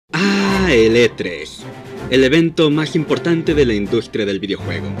Llega el E3, el evento más importante de la industria del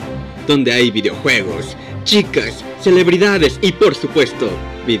videojuego, donde hay videojuegos, chicas, celebridades y por supuesto,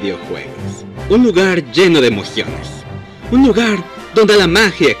 videojuegos. Un lugar lleno de emociones, un lugar donde la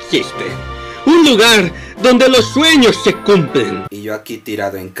magia existe, un lugar donde los sueños se cumplen. Y yo aquí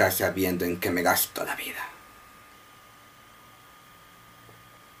tirado en casa viendo en qué me gasto la vida.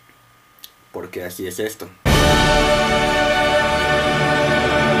 Porque así es esto.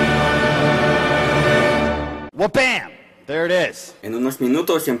 Well, bam! There it is. En unos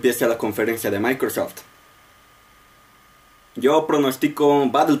minutos empieza la conferencia de Microsoft. Yo pronostico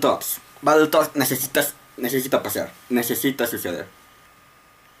Battletoads. Battletoads necesita pasar. Necesita suceder.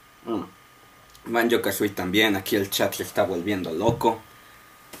 Banjo-Kazooie también. Aquí el chat se está volviendo loco.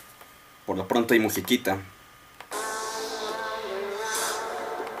 Por lo pronto hay musiquita.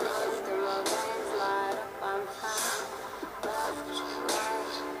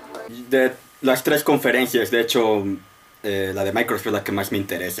 De las tres conferencias, de hecho, la de Microsoft es la que más me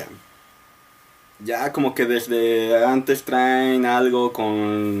interesa. Ya como que desde antes traen algo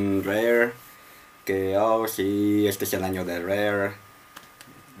con Rare, que oh sí, este es el año de Rare,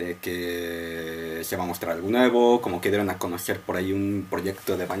 de que se va a mostrar algo nuevo, como que dieron a conocer por ahí un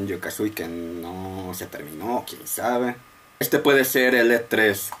proyecto de Banjo-Kazooie que no se terminó, quién sabe. Este puede ser el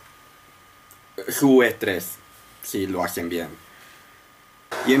E3, su E3, si lo hacen bien.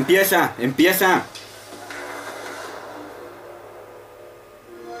 Y empieza.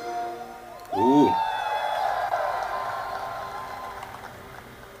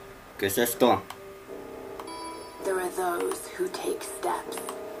 ¿Qué es esto? There are those who take steps,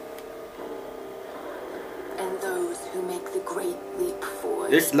 and those who make the great leap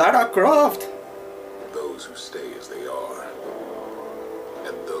forward. Es Lara Croft. Those who stay as they are,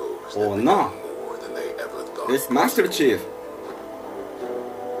 and those Oh that no, become more than they ever thought. es Master Chief.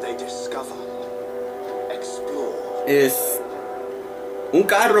 They discover, explore, Es un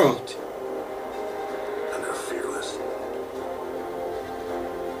carro. and are fearless.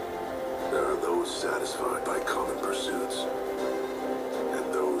 There are those satisfied by common pursuits,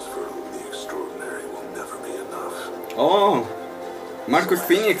 and those for whom the extraordinary will never be enough. Oh, Marcus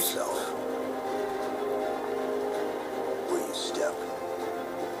Phoenix. Self. Will you step,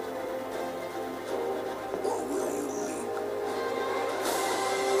 or will you leap?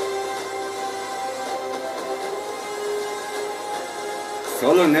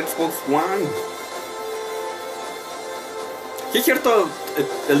 Solo en Xbox One. Sí es cierto,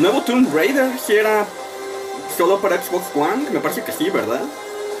 el nuevo Tomb Raider sí era solo para Xbox One. Me parece que sí, ¿verdad?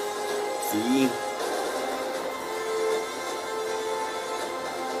 Sí.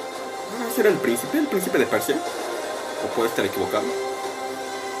 ¿Ese era el príncipe de Persia? ¿O puedo estar equivocado?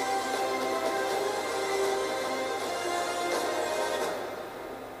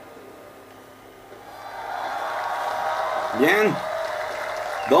 Bien.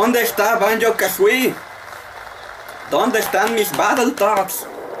 ¿Dónde está Banjo-Kazooie? ¿Dónde están mis Battletoads?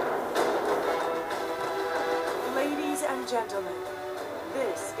 Ladies and gentlemen,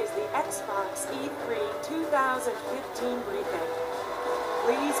 this is the Xbox E3 2015 briefing.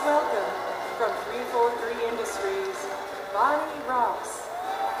 Please welcome, from 343 Industries, Bonnie Ross.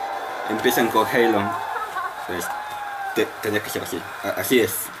 Empiezan con Halo. Pues, tenía que ser así. Así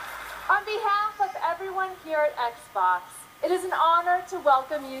es. On behalf of everyone here at Xbox, it is an honor to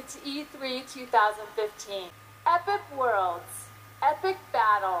welcome you to E3 2015. Epic worlds, epic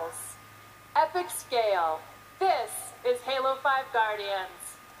battles, epic scale. This is Halo 5 Guardians.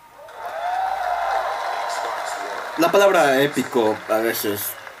 La palabra épico a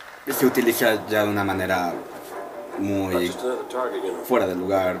veces se utiliza ya de una manera muy fuera de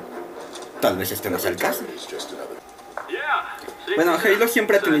lugar. Tal vez este no sea el caso. Bueno, Halo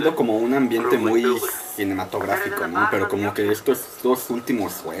siempre ha tenido como un ambiente muy cinematográfico, ¿no? Pero como que estos dos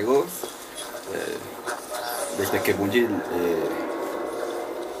últimos juegos, desde que Bungie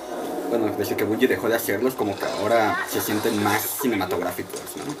dejó de hacerlos, como que ahora se sienten más cinematográficos,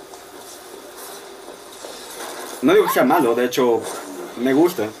 ¿no? No digo que sea malo, de hecho, me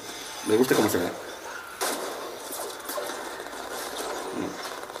gusta cómo se ve.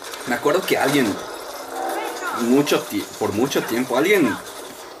 Me acuerdo que alguien, por mucho tiempo,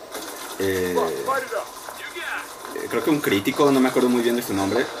 creo que un crítico, no me acuerdo muy bien de su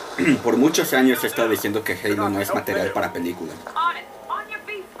nombre, por muchos años está diciendo que Halo no es material para película.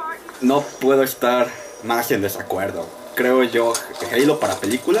 No puedo estar más en desacuerdo. Creo yo que Halo para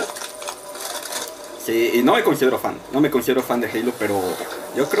película, sí, y no me considero fan de Halo, pero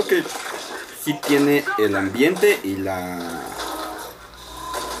yo creo que sí tiene el ambiente y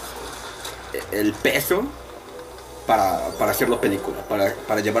el peso para hacerlo película,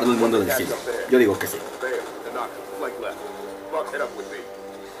 para llevarlo al mundo del cine. Yo digo que sí.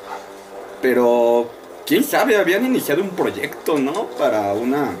 Pero, quién sabe, habían iniciado un proyecto, ¿no? Para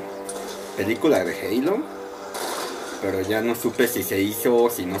una película de Halo. Pero ya no supe si se hizo,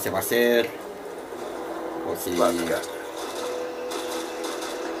 si no se va a hacer. O si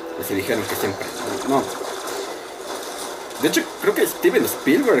dijeron que siempre. No. De hecho, creo que Steven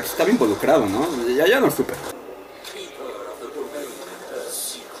Spielberg estaba involucrado, ¿no? Ya no supe.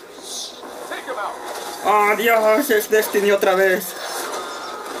 ¡Oh, Dios! Es Destiny otra vez.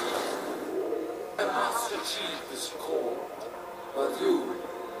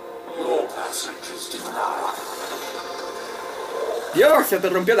 Dios, se te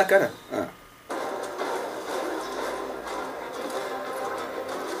rompió la cara. Ah.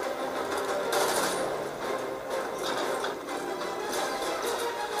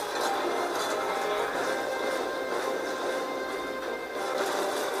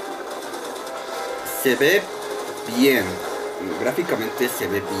 Se ve bien. Gráficamente se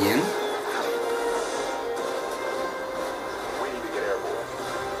ve bien.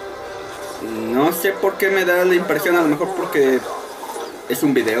 No sé por qué me da la impresión, a lo mejor porque es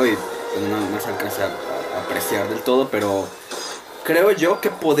un video y no se alcanza a apreciar del todo, pero creo yo que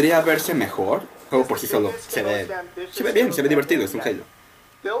podría verse mejor. El juego por sí solo se ve bien, se ve divertido, es un Halo.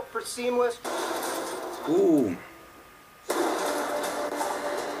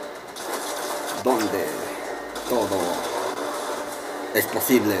 Donde todo es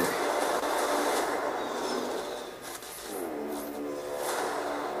posible.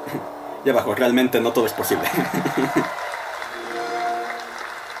 Y abajo, realmente no todo es posible.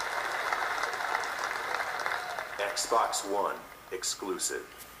 Xbox One exclusive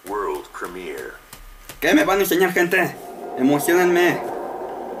world premiere. ¿Qué me van a enseñar, gente? Emocionenme.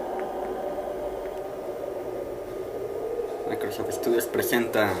 Microsoft Studios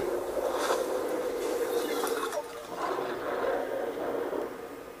presenta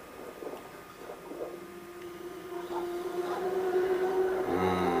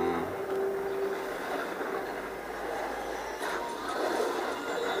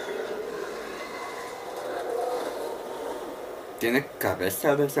 ¿Tiene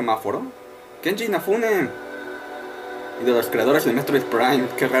cabeza del semáforo? Kenji Inafune. Y de los creadores de Metroid Prime.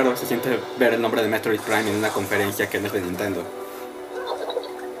 Qué raro se siente ver el nombre de Metroid Prime en una conferencia que no es de Nintendo.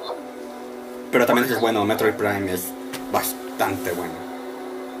 Pero también es bueno, Metroid Prime es bastante bueno.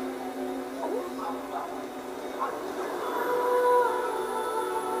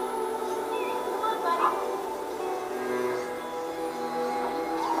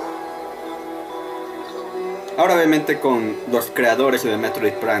 Ahora obviamente con los creadores de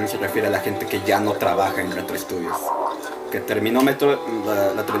Metroid Prime se refiere a la gente que ya no trabaja en Retro Studios. Que terminó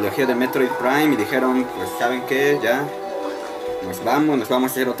la trilogía de Metroid Prime y dijeron, pues ¿saben qué? Ya nos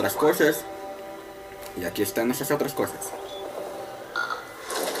vamos a hacer otras cosas. Y aquí están esas otras cosas.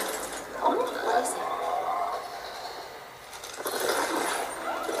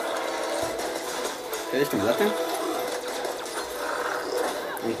 ¿Qué es que me late?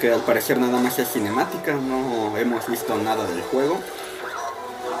 Aunque al parecer nada más es cinemática, no hemos visto nada del juego.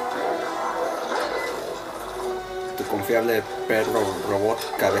 Tu confiable perro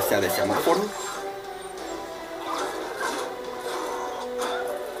robot cabeza de semáforo.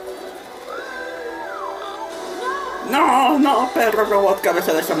 No, perro robot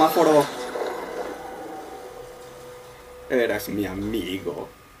cabeza de semáforo. Eras mi amigo.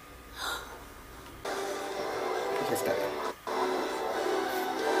 Pues está bien.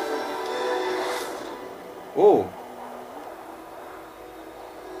 Oh.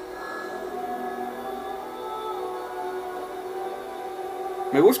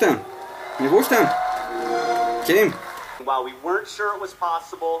 Me gustan. Sí. While we weren't sure it was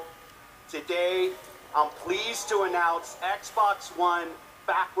possible, today I'm pleased to announce Xbox One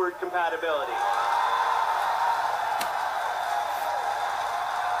backward compatibility.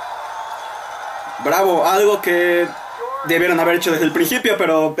 Bravo, algo que debieron haber hecho desde el principio,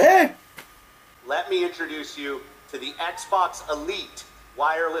 pero Let me introduce you to the Xbox Elite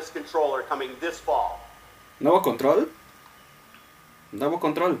wireless controller coming this fall. ¿Nuevo control?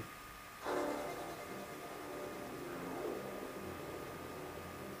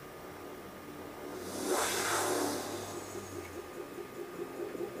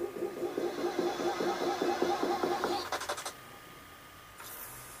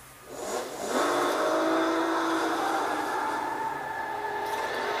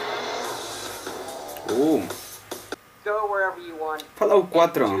 Go wherever you want. Fallout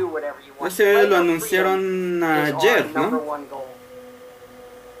 4. Do whatever you want. Ese lo anunciaron ayer, Number ¿no? one goal.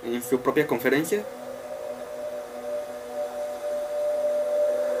 En su propia conferencia.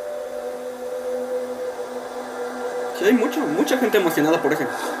 Sí, hay mucha gente emocionada por eso.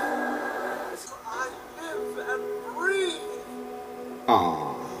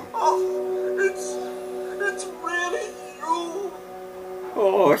 Ah.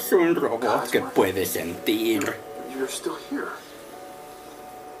 Oh, es un robot que puede sentir. You're still here.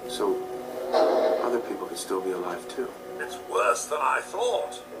 So, other people could still be alive too. It's worse than I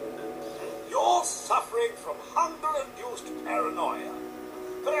thought. You're suffering from hunger-induced paranoia.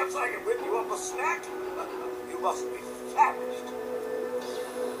 Perhaps I can whip you up a snack? You must be famished.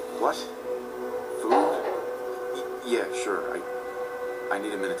 What? Food? Yeah, sure. I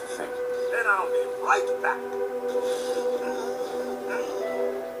need a minute to think. Then I'll be right back.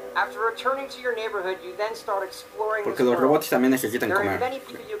 After returning to your neighborhood, you then start exploring Porque this los world. robots también necesitan There are comer. many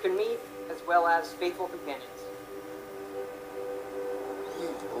people you can meet, as well as faithful companions.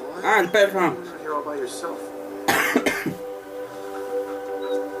 Ah, el perro. You're here all by yourself.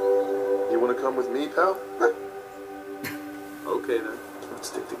 You want to come with me, pal? Okay then. Let's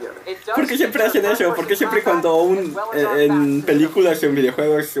stick together. It does ¿Por qué siempre hacen feature eso? ¿Por qué siempre first-person cuando combat, as well as our en fast películas o en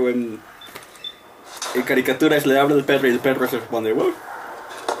videojuegos o en caricaturas le habla al perro y el perro se responde, "Wow"?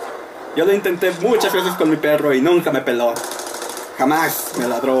 Yo lo intenté muchas veces con mi perro y nunca me peló. Jamás me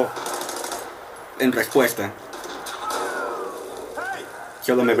ladró en respuesta.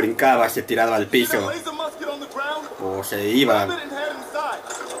 Solo me brincaba, se tiraba al piso o se iba.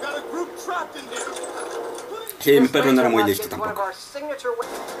 Sí, mi perro no era muy listo tampoco.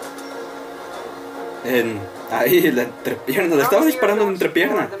 Ahí, la entrepierna, le estaba disparando en la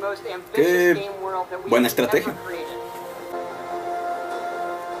entrepierna. Qué buena estrategia.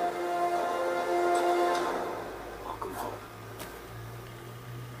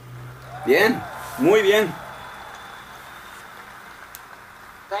 Bien, muy bien.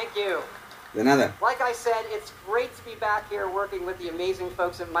 Thank you. De nada. Like I said, it's great to be back here working with the amazing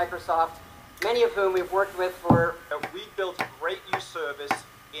folks at Microsoft, many of whom we've worked with for... We built a great new service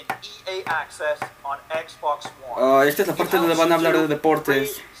in EA Access on Xbox One. Esta es la parte donde van a hablar de deportes.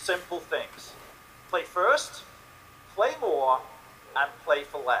 Three simple things. Play first, play more, and play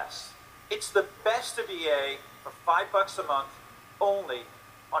for less. It's the best of EA for $5 a month, only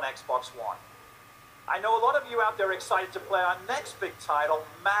on Xbox One. I know a lot of you out there are excited to play our next big title,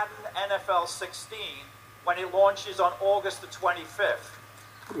 Madden NFL 16, when it launches on August the 25th.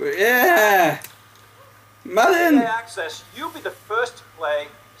 Yeah! Madden! EA Access, you'll be the first to play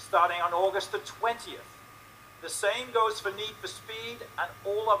starting on August the 20th. The same goes for Need for Speed and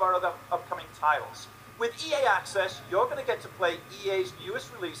all of our other upcoming titles. With EA Access, you're going to get to play EA's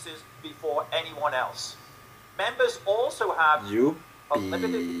newest releases before anyone else. Members also have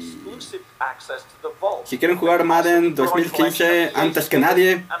unlimited exclusive access to the Vault. Si quieren jugar Madden 2015 antes que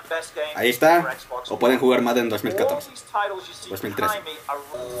nadie, ahí está. O pueden jugar Madden 2014, 2013.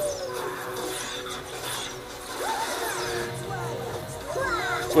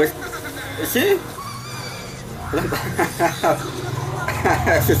 Pues, sí.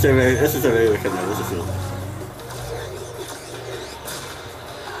 Ese se ve genial, ese sí.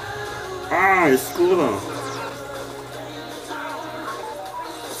 Ah, escudo.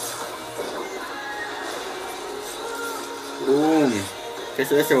 ¿Qué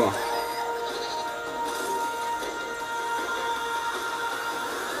es eso?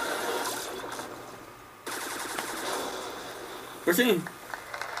 Pues sí.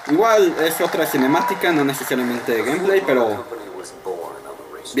 Igual es otra cinemática, no necesariamente gameplay, pero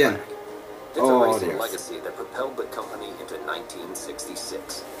bien. Oh, Dios.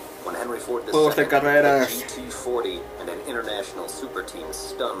 Juegos de carreras.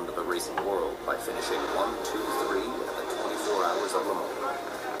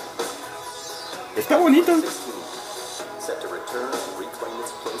 Está bonito.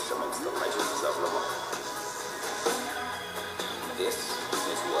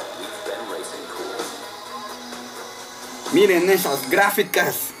 Miren esas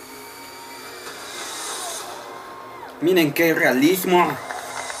gráficas. Miren qué realismo.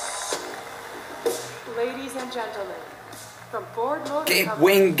 Ladies and gentlemen, from Ford Motor Qué Company,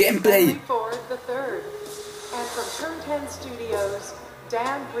 buen gameplay. Henry Ford III, and from Turn 10 Studios,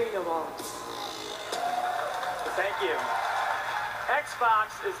 Dan Greenewald. Thank you.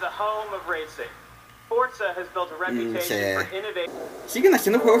 Xbox is the home of racing. Forza has built a reputation for innovation. ¿Siguen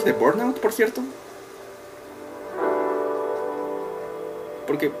haciendo juegos de Burnout, por cierto?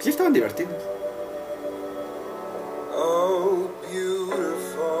 Porque sí estaban divertidos. Oh,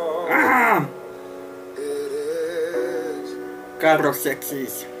 beautiful. ¡Ah! It is. Carros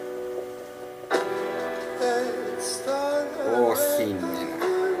sexys. Oh, sí, nena.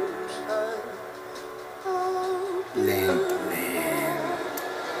 Lento.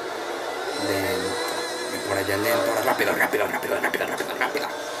 Ven por Ahora ya lento, ahora rápido, rápido, rápido, rápido, rápido, rápido.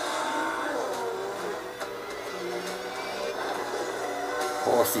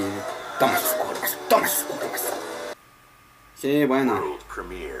 Oh, sí. Toma sus curvas, toma sus curvas. Sí, bueno.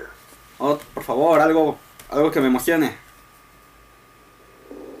 Oh, por favor, algo que me emocione.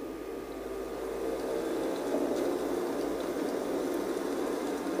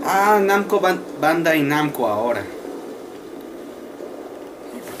 Ah, Namco Bandai Namco ahora.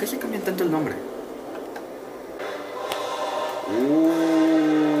 ¿Por qué se cambian tanto el nombre?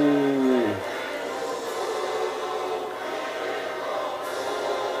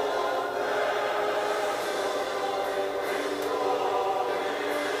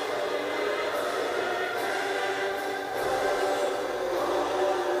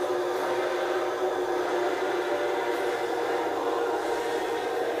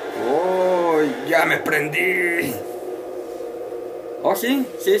 ¡Ya me prendí! Oh, sí,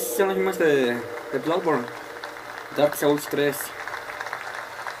 son los mismos de Bloodborne. Dark Souls 3.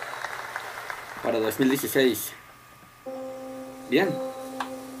 Para 2016. Bien.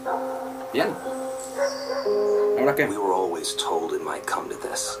 Bien. ¿Ahora qué? We were always told it might come to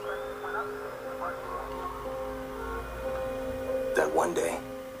this. That one day,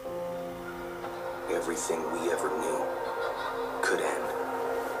 everything we ever knew could end.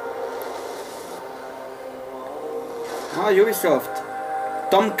 Ah, Ubisoft.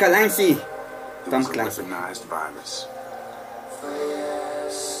 Tom Clancy. Tom Clancy.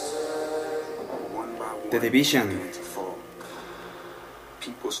 The Division.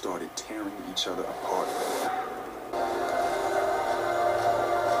 People started tearing each other apart.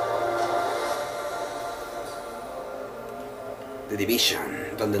 The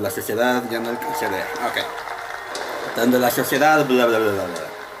Division, donde la sociedad ya no alcanza de... Ok. Donde la sociedad bla bla bla bla bla.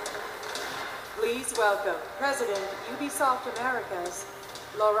 Please welcome President Ubisoft Americas,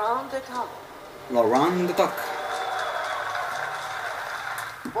 Laurent de Toc. Laurent de Toc.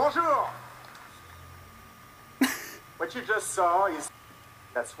 Bonjour! What you just saw is...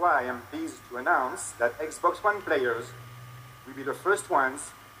 That's why I'm pleased to announce that Xbox One players will be the first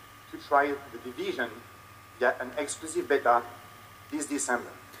ones to try The Division via an exclusive beta this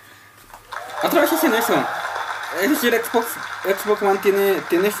December. Otra vez hacen eso. Es decir, Xbox One tiene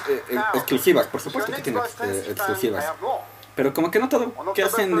exclusivas, por supuesto que tiene exclusivas. Pero como que no todo que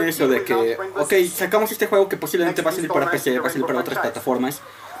hacen eso de que, ok, sacamos este juego que posiblemente va a salir para PC, va a salir para otras plataformas,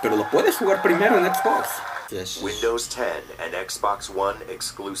 pero lo puedes jugar primero en Xbox. Yes. Windows 10 and Xbox One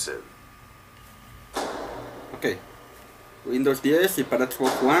exclusive. Ok. Windows 10 y para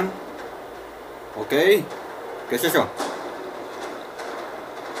Xbox One. Ok. ¿Qué es eso?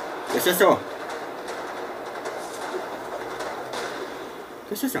 ¿Qué es eso?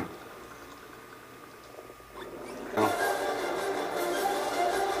 ¿Qué es eso? No.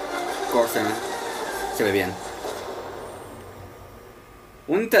 Corsair. Se ve bien.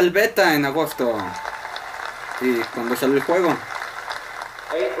 Un tal beta en agosto. Y cuando sale el juego.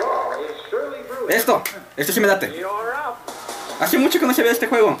 Esto sí me late. Hace mucho que no se ve este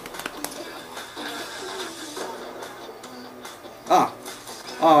juego.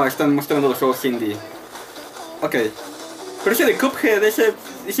 Están mostrando los juegos indie. Ok. Pero ese de Cuphead, ese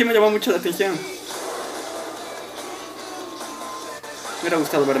me llamó mucho la atención. Me hubiera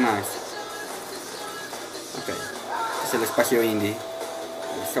gustado ver más. Ok. Es el espacio indie.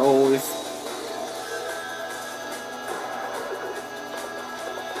 El Souls.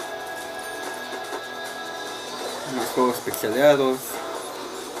 Más juegos pixeleados.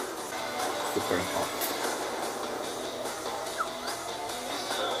 Super hot.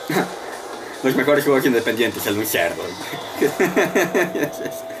 Los mejores juegos independientes, el muy cerdo.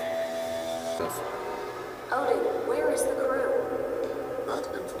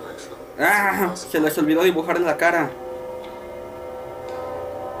 Se les olvidó dibujarle la cara.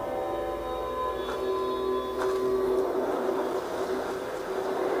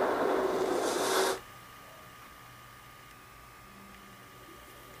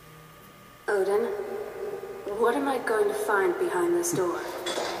 Odin, what am I going to find behind this door?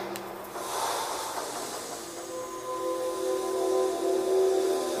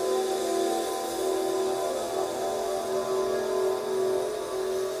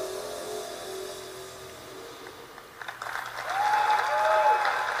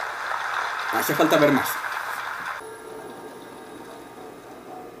 Hace falta ver más.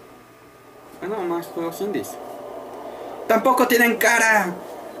 Bueno, más juegos indies. ¡Tampoco tienen cara!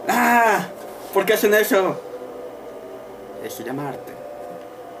 ¿Por qué hacen eso? Eso se llama arte.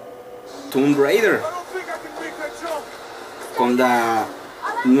 Tomb Raider. Con la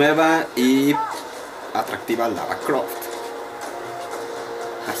nueva y atractiva Lara Croft.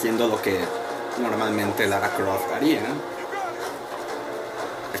 Haciendo lo que normalmente Lara Croft haría,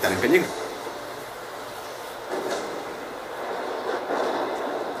 estar en peligro.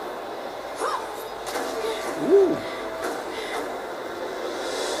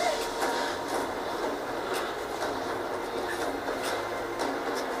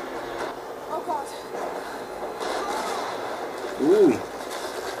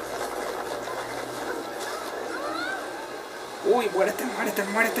 Uy, muérete, muérete,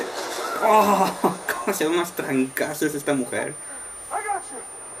 muérete. Oh, cómo se da unos trancazos esta mujer. I got you.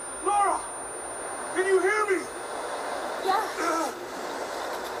 Laura, can you hear me? Yeah.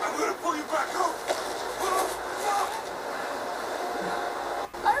 I'm gonna pull you back up.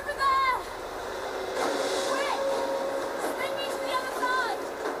 Over there! Quick! Swing me to the other side!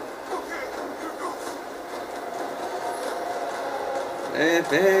 Okay, here goes.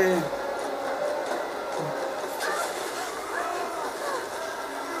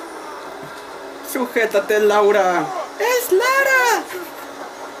 Sujétate, Laura. ¡Es Lara!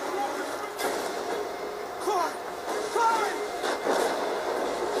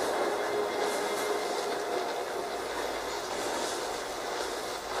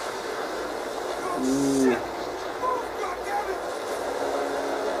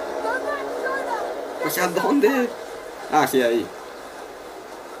 Pues ¿a dónde? Ah, sí, ahí.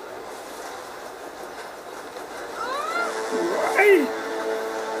 ¡Ay!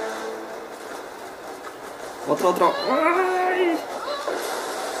 Otro. ¡Ay!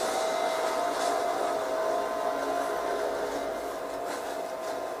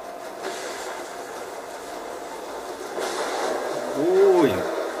 Uy.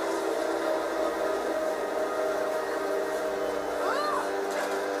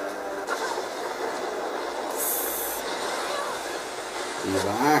 Y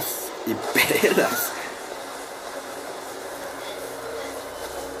vas, y pelas.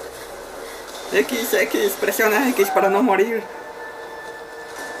 X, presiona X para no morir.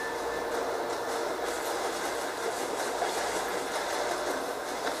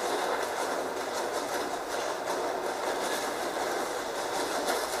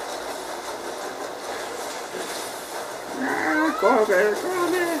 Corre.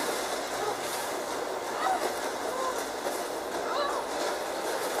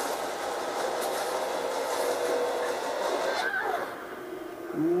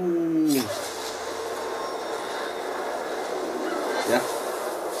 Ya.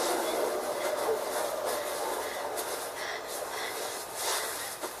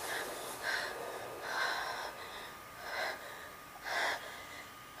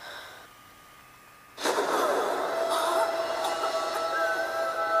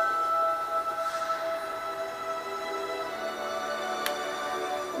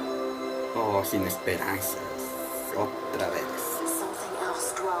 Oh, sin esperanzas. Otra vez. Something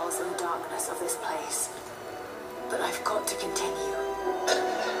else dwells in the darkness of this place. But I've got to continue.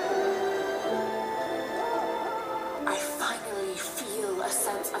 I finally feel a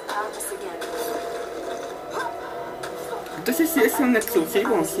sense of purpose again. Entonces sí es un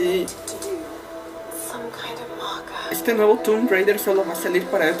exclusivo, sí. Some kind of marker. Este nuevo Tomb Raider solo va a salir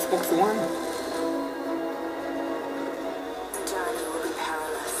para Xbox One. The journey will be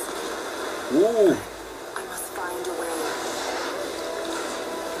perilous. I must find a way.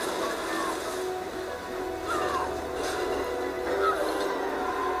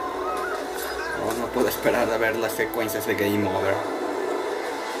 Oh, no puedo esperar a ver las secuencias de Game Over.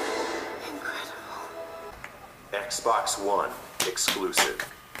 Xbox One exclusive.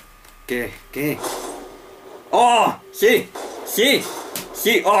 ¿Qué? ¡Oh! ¡Sí!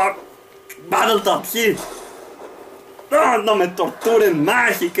 ¡Oh! ¡Battletoads, sí! ¡No, no me torturen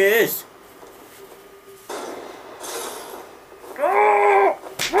más! ¿Y qué es?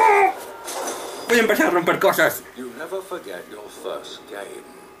 Voy a empezar a romper cosas. You never forget your first game.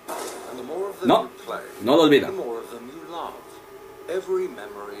 And the more of them No, you play, no lo olvido. the more of them you love. Every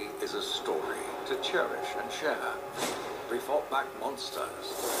memory is a story to cherish and share. We fought back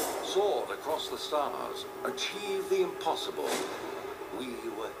monsters, soared across the stars, achieved the impossible. We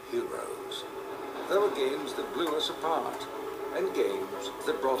were heroes. There were games that blew us apart, and games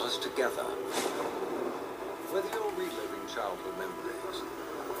that brought us together. Whether you're reliving childhood memories,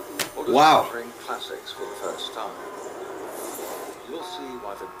 or discovering classics for the first time, you'll see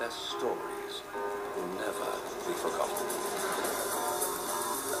why the best stories will never be forgotten.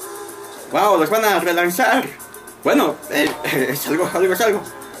 ¡Wow! ¡Los van a relanzar! Bueno, es algo.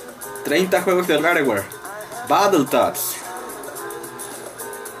 30 juegos de Rareware. Battletoads.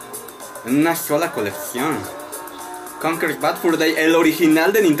 En una sola colección. Conker's Bad Fur Day, el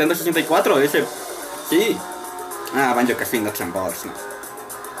original de Nintendo 64. Ese. Sí. Ah, Banjo-Kazooie Nuts and Bolts, no.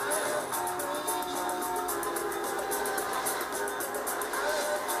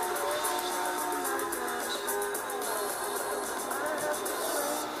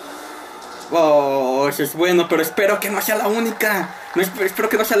 eso es bueno, pero espero que no sea la única. No, espero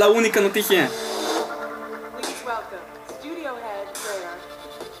que no sea la única noticia.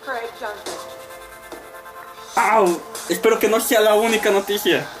 ¡Au! Espero que no sea la única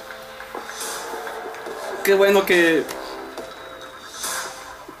noticia. Qué bueno que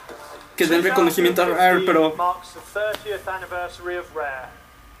den reconocimiento a Rare, pero marks the 30th anniversary of Rare,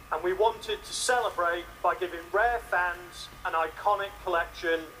 and we wanted to celebrate by giving Rare fans an iconic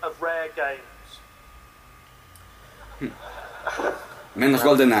collection of Rare games. menos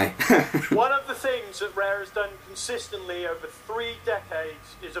GoldenEye. One of the things that Rare has done consistently over 3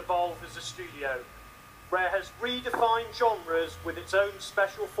 decades is evolve as a studio. Rare has redefined genres with its own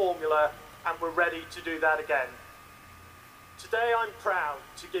special formula, and we're ready to do that again. Today I'm proud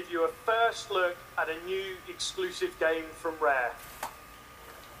to give you a first look at a new exclusive game from Rare.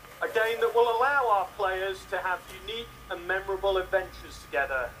 A game that will allow our players to have unique and memorable adventures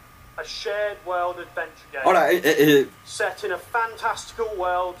together. A shared world adventure game. Ahora, Set in a fantastical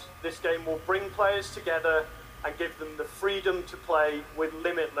world, this game will bring players together and give them the freedom to play with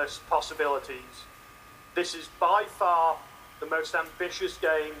limitless possibilities. This is by far the most ambitious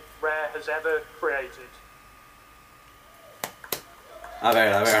game Rare has ever created. A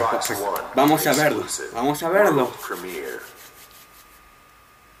ver, pues, vamos a verlo. Vamos a verlo.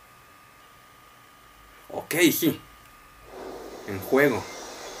 Ok, sí. En juego.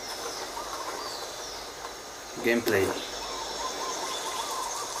 Gameplay.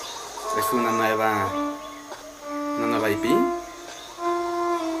 Es una nueva IP.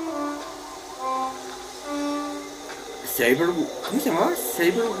 ¿Cómo se llamaba?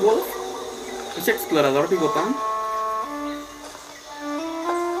 Saberwolf. Ese explorador bigotón.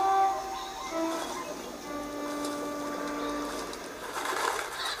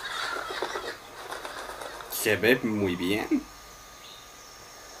 Se ve muy bien.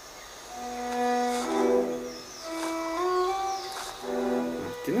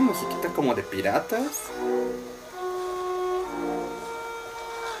 Tiene musiquita como de piratas.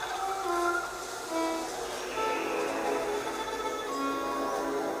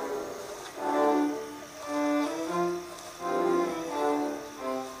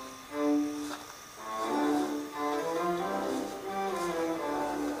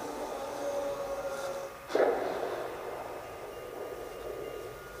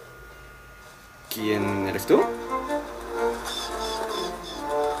 ¿Quién eres tú?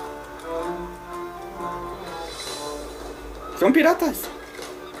 Son piratas.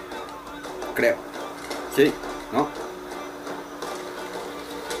 Creo. Sí, ¿no?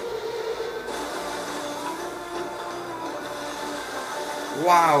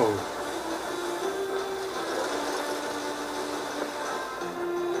 ¡Wow!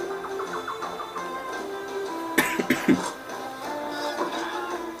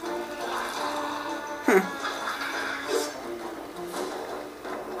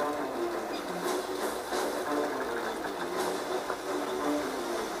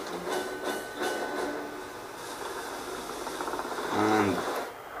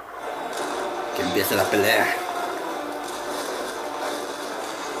 Que empiece la pelea.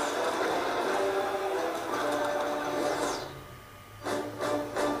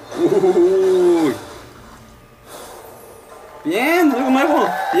 Uy. Bien, algo nuevo.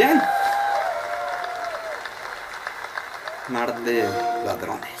 Bien. Mar de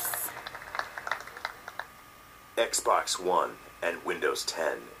ladrones. Xbox One and Windows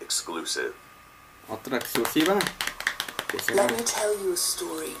 10 exclusive. Otra exclusiva. Let me tell you a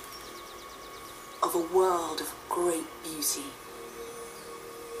story of a world of great beauty,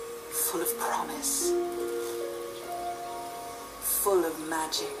 full of promise, full of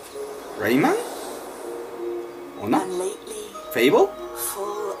magic. ¿Rayman? ¿O no? And lately, ¿Fable?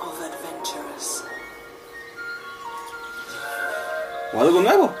 full of adventurers. ¿O algo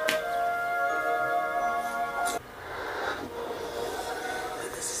nuevo?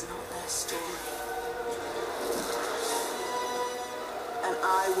 But this is not their story. And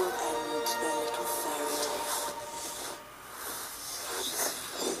I will end their little fairy tale.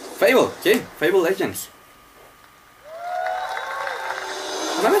 Fable, sí, Fable Legends.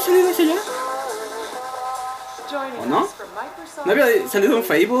 ¿No había salido ese ya? ¿O no? ¿No había salido un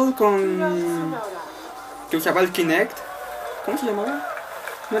Fable con... que usaba el Kinect? ¿Cómo se llamaba?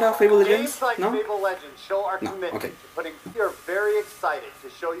 ¿No era Fable Legends? Games like ¿No? Fable Legends show our No, commitment okay. to putting. We are very excited to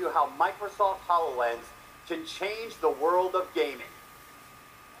show you how Microsoft HoloLens can change the world of gaming.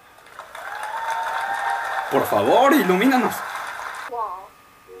 Por favor, ilumínanos. Wall.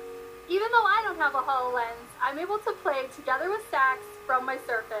 Even though I don't have a HoloLens, I'm able to play together with Stacks from my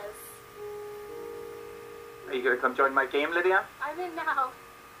Surface. Are you gonna come join my game, Lydia? I'm in now.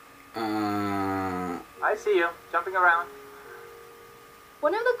 I see you, jumping around.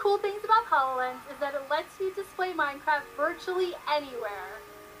 One of the cool things about HoloLens is that it lets you display Minecraft virtually anywhere.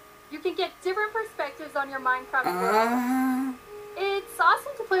 You can get different perspectives on your Minecraft world. It's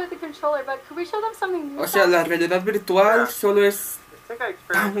awesome to play with the controller, but could we show them something new? O sea, la realidad virtual solo es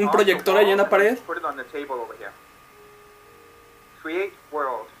un proyector ahí en la pared. Put it on the table over here. Create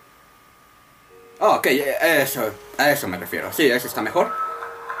world. Oh, ok, eso, a eso me refiero. Sí, eso está mejor.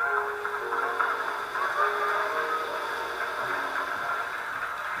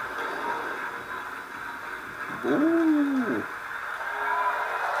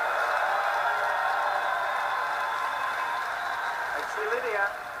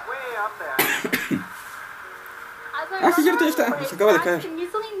 Ah, sí, cierto, ya está. Se acaba de caer. Can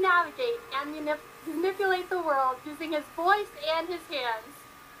easily navigate and manipulate the world using his voice and his hands.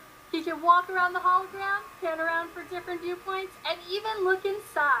 He can walk around the hologram, pan around for different viewpoints, and even look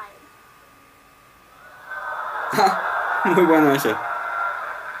inside. Muy bueno ese.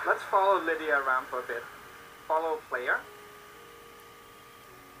 Let's follow Lydia around for a bit. Follow player.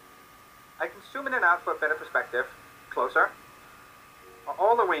 I can zoom in and out for a better perspective. Closer.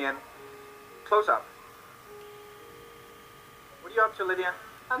 All the way in. Close up. What are you up to, Lydia?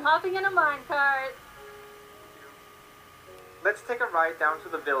 I'm hopping in a minecart. Let's take a ride down to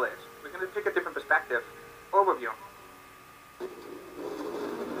the village. We're going to pick a different perspective. Overview.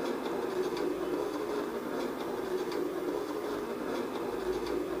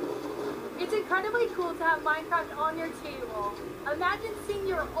 It's incredibly cool to have Minecraft on your table. Imagine seeing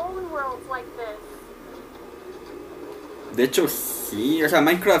your own worlds like this. De hecho, sí. O sea,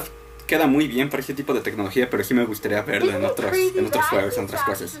 Minecraft queda muy bien para ese tipo de tecnología, pero sí me gustaría verlo en otros juegos, en otras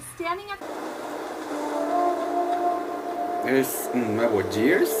cosas. Es un nuevo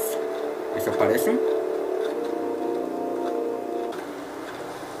Gears. Eso parece.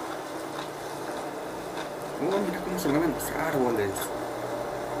 Oh, mira cómo se mueven los árboles.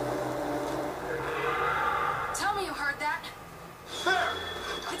 Tell me you heard that. There!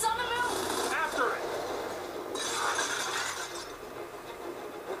 It's on the move. After it!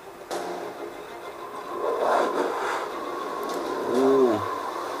 Oh.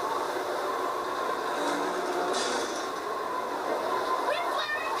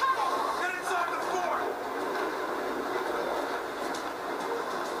 Get inside the fort!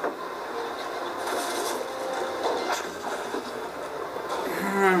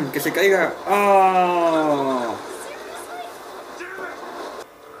 Que se caiga. Oh.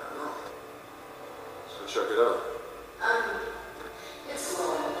 So check it out.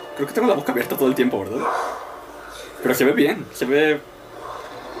 Creo que tengo la boca abierta todo el tiempo, ¿verdad? Pero se ve bien, se ve...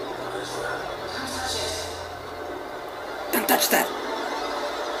 Don't touch that.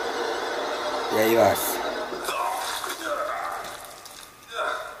 Y ahí vas.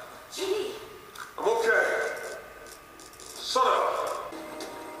 I'm okay. Son of a...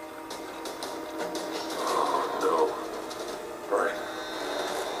 Oh, no. All right.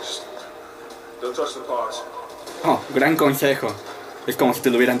 Just don't touch the paws. Oh, gran consejo. Es como si te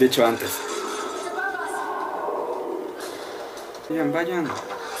lo hubieran dicho antes. Vayan, vayan.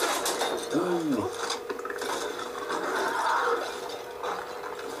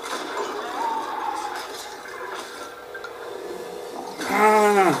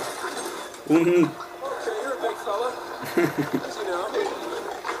 Ah, Okay, you're a big fella. As you know.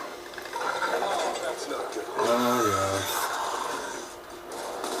 Oh, that's not good. oh, Dios.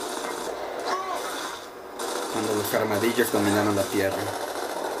 Cuando los armadillos dominaron la tierra.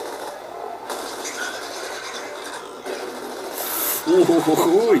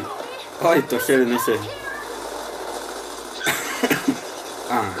 Uy. Ay, toser en ese.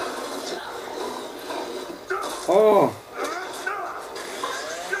 Ah. Oh.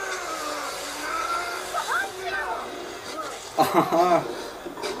 Ajá.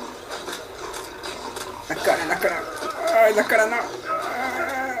 La cara, la cara. Ay, la cara no.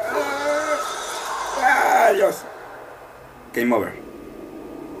 Ay, Dios. Game over.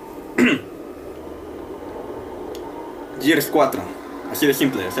 Gears 4. Así de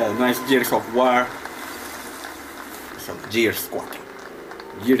simple, o sea, no es Gears of War. Es Gears 4.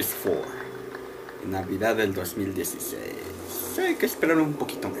 Gears 4. Navidad del 2016. Hay que esperar un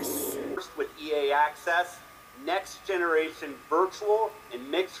poquito más. With EA Access, next generation virtual and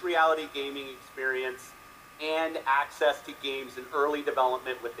mixed reality gaming experience, and access to games in early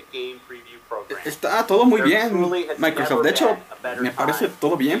development with the game preview program. Está todo muy bien, Microsoft. De hecho, me parece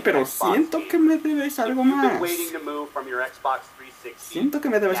todo bien, pero siento que me debes algo más. Siento que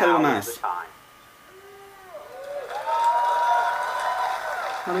me debes algo más.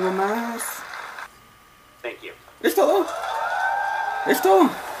 Algo más. ¿Es todo? ¿Es todo?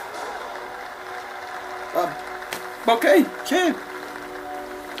 Ok, sí.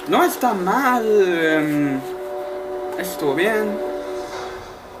 No está mal. Estuvo bien.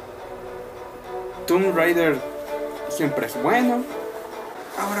 Tomb Raider siempre es bueno.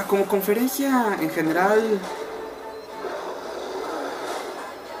 Ahora, como conferencia en general,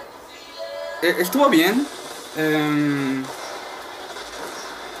 estuvo bien.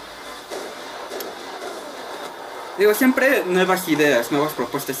 Digo, siempre nuevas ideas, nuevas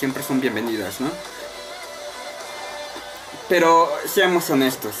propuestas siempre son bienvenidas, ¿no? Pero seamos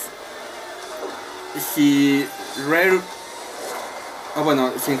honestos. Si Rare...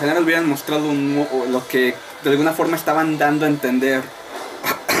 bueno, si en general hubieran mostrado lo que de alguna forma estaban dando a entender...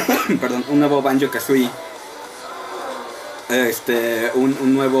 perdón, un nuevo Banjo-Kazooie.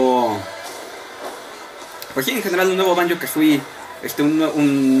 Un nuevo... Pues sí, en general un nuevo Banjo-Kazooie.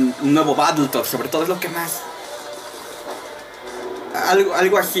 Un nuevo Battletoads, sobre todo, es lo que más...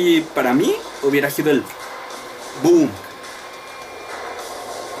 Algo así para mí hubiera sido el boom.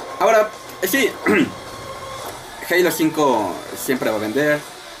 Ahora, sí, Halo 5 siempre va a vender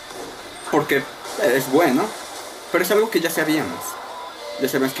porque es bueno, pero es algo que ya sabíamos. Ya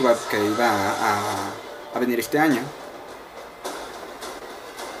sabíamos que iba a venir este año.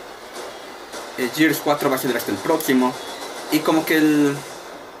 Gears 4 va a ser hasta el próximo. Y como que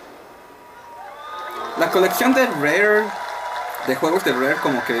la colección de Rare, de juegos de Rare,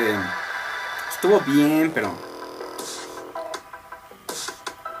 como que estuvo bien, pero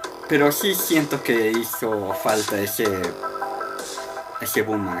sí siento que hizo falta ese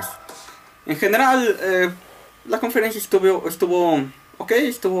boom más. En general, la conferencia estuvo ok,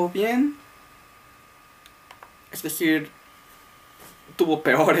 estuvo bien. Es decir, tuvo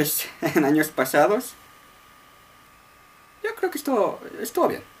peores en años pasados. Yo creo que estuvo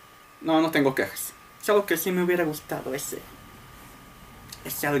bien. No tengo quejas. Es algo que sí me hubiera gustado, ese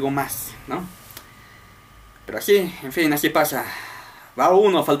algo más, ¿no? Pero sí, en fin, así pasa. Va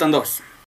uno, faltan dos.